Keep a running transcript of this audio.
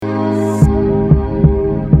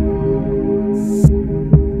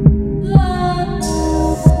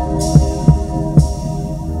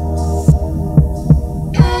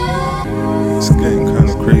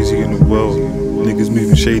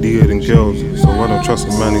I don't trust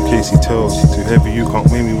a man in case he tells. Too heavy, you can't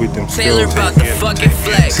weigh me with them Taylor skills. about the fucking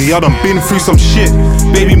flex. See, I done been through some shit.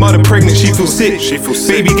 Baby mother pregnant, she feels sick.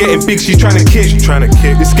 Baby getting big, she tryna kick.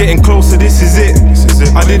 It's getting closer, this is it.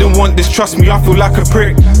 I didn't want this, trust me, I feel like a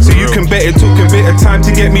prick. So you can bet it took a bit of time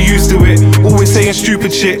to get me used to it. Always saying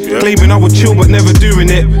stupid shit, claiming I would chill but never doing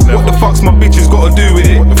it. What the fuck's my bitches gotta do with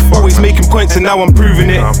it? Always making points and now I'm proving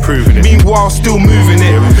it. Meanwhile, still moving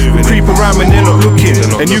it. We creep around and they're not looking.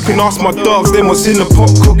 And you can ask my dogs, then what's in the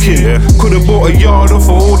pot cooking. Could've bought a yard off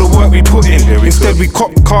for all the work we put in. Instead we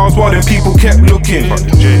copped cars while them people kept looking.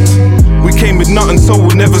 We came with nothing, so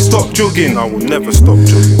we'll never stop jogging. I will never stop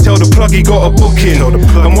jogging. Tell the plug he got a booking.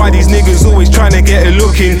 And why these niggas always trying to get a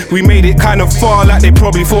look in. We made it kind of far, like they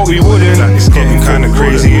probably thought we wouldn't. It's getting kinda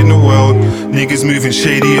crazy in the world. Niggas moving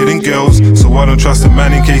shadier than girls, so I don't trust a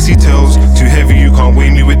man in case he tells. Too heavy, you can't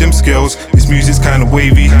weigh me with them scales. This music's kinda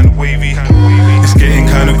wavy. It's getting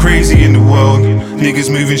kinda crazy in the world. Niggas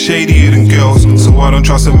moving shadier than girls, so I don't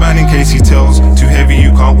trust a man in case he tells. Too heavy,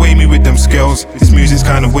 you can't weigh me with them scales. This music's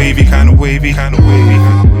kinda wavy.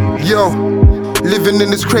 Yo, living in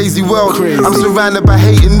this crazy world. I'm surrounded by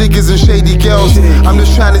hating niggas and shady girls. I'm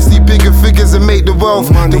just trying to see bigger figures and make the wealth.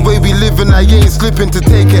 The way we living, I ain't slipping to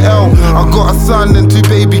take an L. I got a son and 2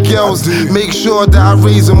 baby girls. Make sure that I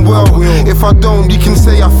raise them well. If I don't, you can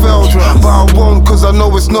say I failed, but I won't, cause I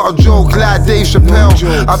know it's not a joke. Like Dave Chappelle,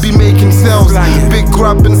 I be making sales, big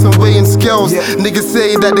grub and some weighing scales. Niggas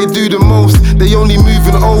say that they do the most, they only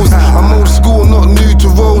moving O's. I'm old school, not new to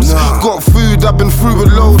roads. Got food, I've been through a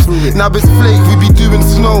load. Now it's flake, we be doing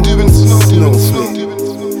snow.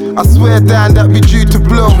 I swear down that we due to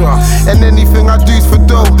blow. And anything I do's for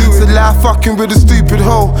dough. So lie fucking with a stupid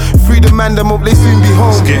hoe. Free the man, them up, they soon be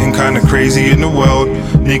home. It's getting kinda crazy in the world.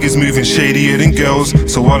 Niggas moving shadier than girls,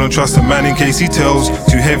 so I don't trust a man in case he tells.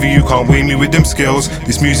 Too heavy, you can't weigh me with them scales.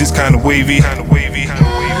 This music's kinda wavy.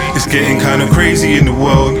 It's getting kinda crazy in the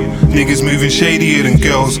world. Niggas moving shadier than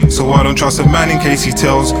girls, so I don't trust a man in case he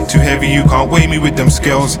tells. Too heavy, you can't weigh me with them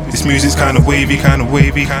scales. This music's kinda wavy. I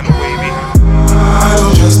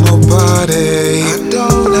don't trust nobody. I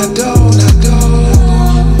don't.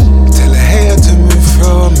 Tell a hair to move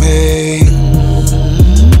from me.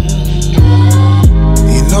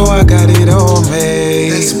 You know I got it on me.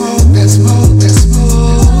 That smoke.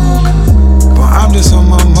 But I'm just on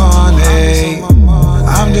my money.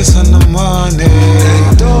 I'm just on the money.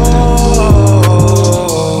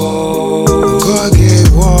 Gotta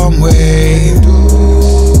get one way.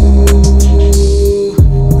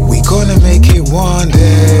 We gonna make it one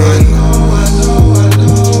day. I know.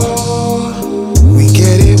 We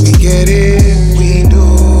get it, we do.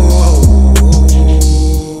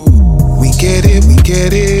 We get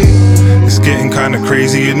it. It's getting kinda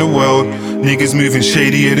crazy in the world. Niggas moving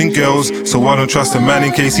shadier than girls, so I don't trust a man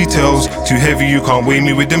in case he tells. Too heavy, you can't weigh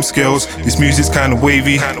me with them scales. This music's kinda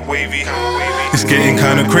wavy. It's getting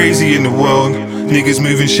kinda crazy in the world. Niggas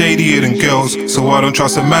moving shadier than girls, so I don't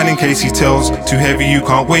trust a man in case he tells. Too heavy, you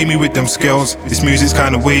can't weigh me with them scales. This music's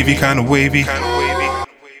kinda wavy.